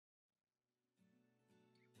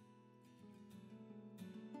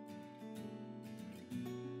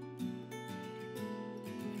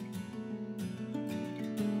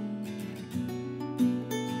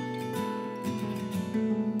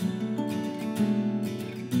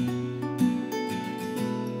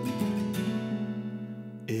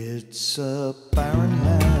It's a barren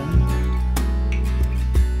land,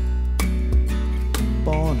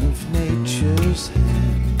 born of nature's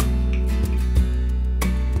hand.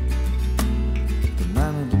 The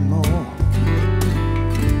man of the moor,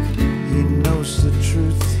 he knows the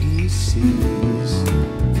truth he sees.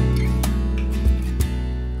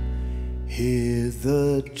 Hear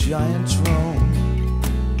the giants roam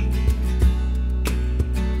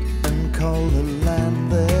and call the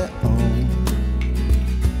land their own.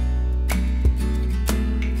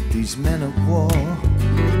 These men of war,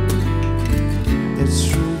 it's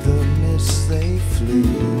through the mist they flee.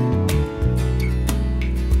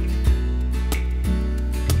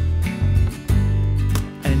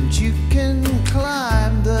 And you can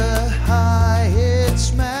climb the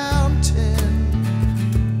highest mountain,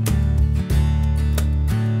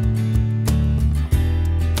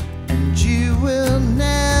 and you will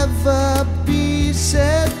never be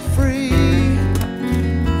set free.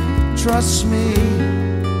 Trust me.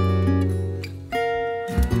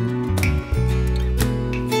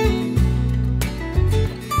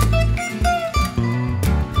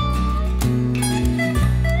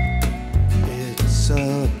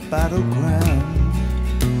 Battleground,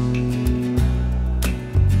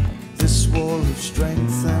 this wall of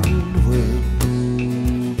strength and will,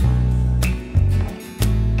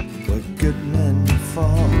 where good men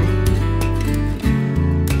fall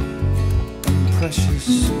and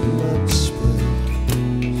precious blood spilled,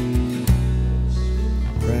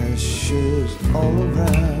 pressures all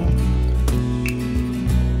around,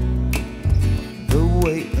 the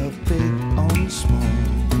weight of big on small.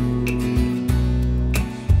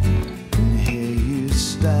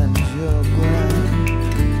 Stand your ground,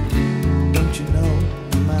 don't you know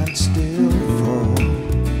you might still fall?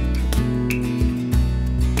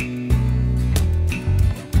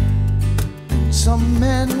 And some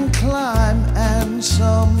men climb and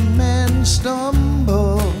some men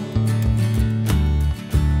stumble,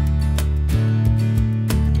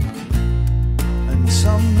 and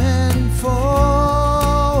some men fall.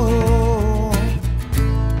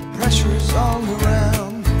 Pressure is all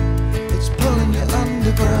around, it's pulling you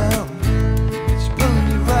underground, it's pulling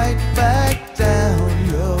you right back down.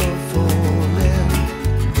 You're falling.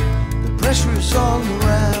 The pressure is all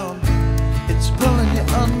around, it's pulling you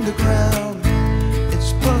underground,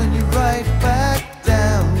 it's pulling you right back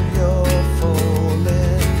down. You're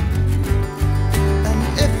falling. And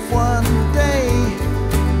if one day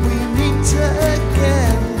we meet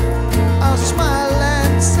again, I'll smile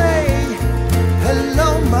and say, hello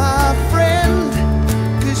my friend,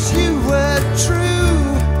 'cause you were true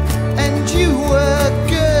and you were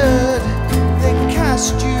good. They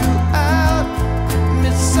cast you out,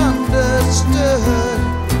 misunderstood.